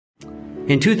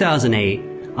In 2008,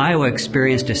 Iowa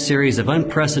experienced a series of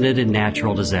unprecedented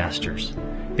natural disasters,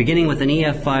 beginning with an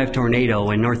EF5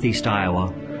 tornado in northeast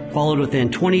Iowa, followed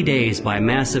within 20 days by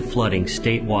massive flooding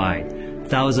statewide.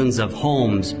 Thousands of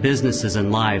homes, businesses,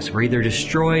 and lives were either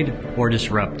destroyed or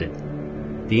disrupted.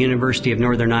 The University of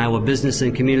Northern Iowa Business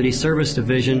and Community Service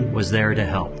Division was there to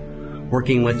help,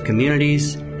 working with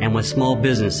communities and with small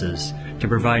businesses to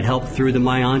provide help through the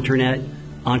MyEntreNet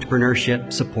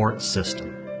entrepreneurship support system.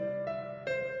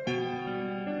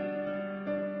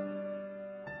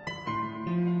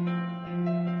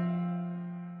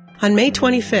 On May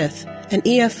 25th, an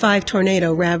EF5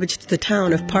 tornado ravaged the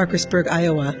town of Parkersburg,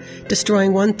 Iowa,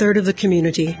 destroying 1/3 of the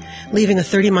community, leaving a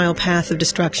 30-mile path of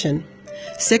destruction.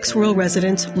 6 rural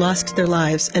residents lost their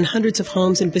lives, and hundreds of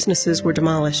homes and businesses were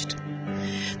demolished.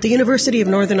 The University of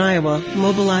Northern Iowa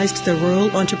mobilized the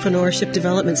rural entrepreneurship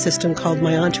development system called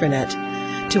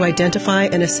MyEntreNet to identify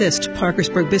and assist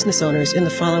Parkersburg business owners in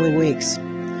the following weeks.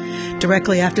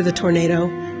 Directly after the tornado,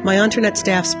 MyEntreNet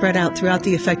staff spread out throughout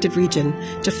the affected region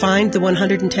to find the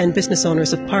 110 business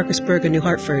owners of Parkersburg and New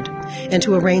Hartford and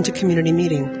to arrange a community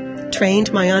meeting.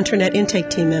 Trained MyEntreNet intake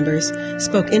team members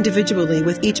spoke individually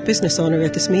with each business owner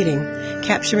at this meeting,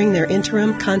 capturing their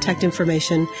interim contact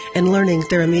information and learning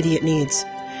their immediate needs.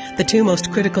 The 2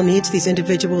 most critical needs these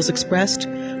individuals expressed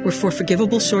were for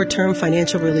forgivable short-term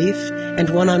financial relief and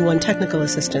one-on-one technical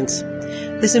assistance.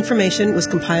 This information was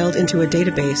compiled into a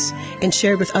database and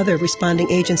shared with other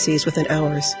responding agencies within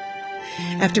hours.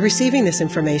 After receiving this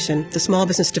information, the Small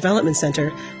Business Development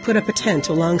Center put up a tent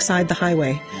alongside the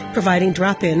highway, providing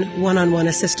drop-in, one-on-one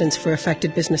assistance for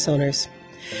affected business owners.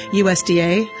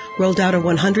 USDA rolled out a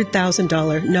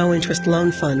 $100,000 no-interest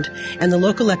loan fund, and the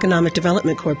local Economic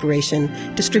Development Corporation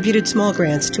distributed small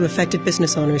grants to affected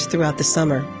business owners throughout the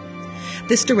summer.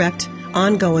 This direct,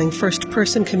 ongoing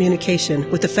first-person communication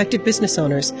with affected business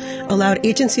owners allowed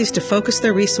agencies to focus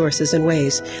their resources in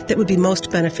ways that would be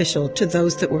most beneficial to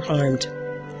those that were harmed.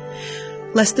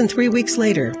 Less than 3 weeks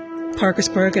later,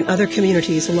 Parkersburg and other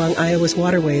communities along Iowa's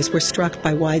waterways were struck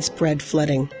by widespread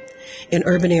flooding. In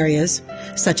urban areas,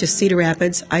 such as Cedar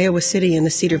Rapids, Iowa City, and the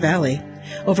Cedar Valley,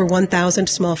 over 1,000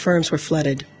 small firms were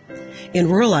flooded. In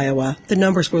rural Iowa, the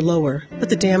numbers were lower, but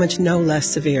the damage no less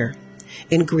severe.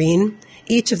 In Greene,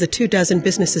 each of the 24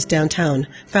 businesses downtown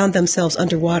found themselves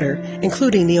underwater,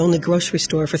 including the only grocery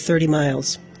store for 30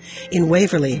 miles. In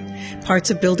Waverly, parts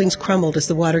of buildings crumbled as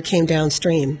the water came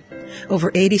downstream.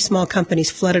 Over 80 small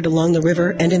companies flooded along the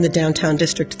river and in the downtown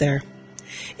district there.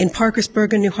 In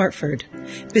Parkersburg and New Hartford,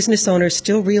 business owners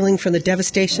still reeling from the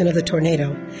devastation of the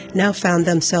tornado now found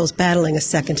themselves battling a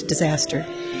second disaster.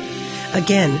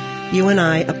 Again,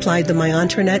 UNI applied the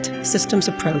MyEntreNet systems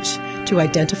approach to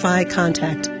identify,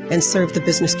 contact, and serve the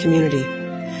business community.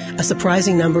 A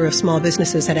surprising number of small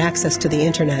businesses had access to the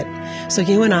Internet, so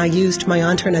UNI used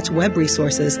MyEntreNet's web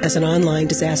resources as an online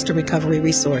disaster recovery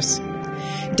resource.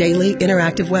 Daily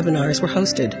interactive webinars were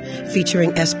hosted,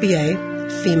 featuring SBA,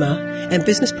 FEMA, and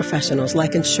business professionals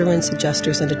like insurance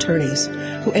adjusters and attorneys,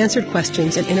 who answered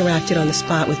questions and interacted on the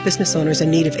spot with business owners in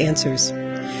need of answers.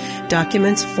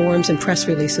 Documents, forms, and press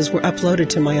releases were uploaded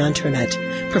to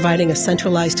MyEntreNet, providing a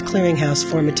centralized clearinghouse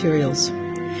for materials.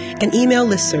 An email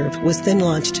listserv was then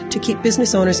launched to keep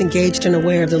business owners engaged and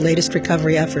aware of the latest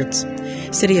recovery efforts.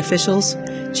 City officials,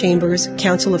 chambers,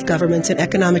 council of governments, and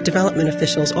economic development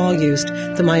officials all used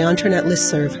the MyEntreNet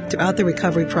listserv throughout the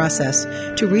recovery process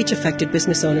to reach affected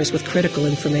business owners with critical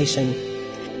information.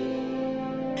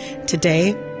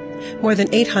 Today, more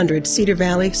than 800 Cedar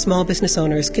Valley small business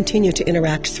owners continue to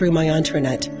interact through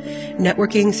MyEntreNet,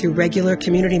 networking through regular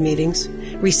community meetings,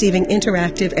 receiving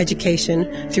interactive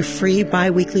education through free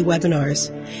bi-weekly webinars,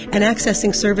 and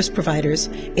accessing service providers,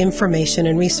 information,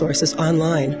 and resources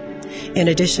online. In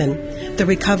addition, the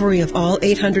recovery of all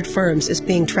 800 firms is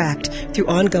being tracked through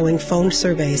ongoing phone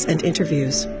surveys and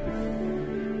interviews.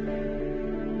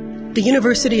 The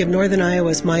University of Northern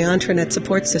Iowa's MyEntreNet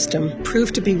support system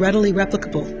proved to be readily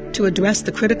replicable to address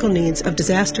the critical needs of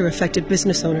disaster-affected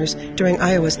business owners during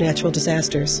Iowa's natural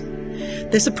disasters.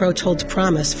 This approach holds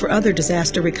promise for other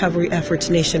disaster recovery efforts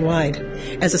nationwide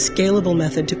as a scalable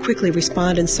method to quickly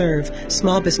respond and serve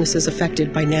small businesses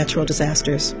affected by natural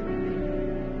disasters.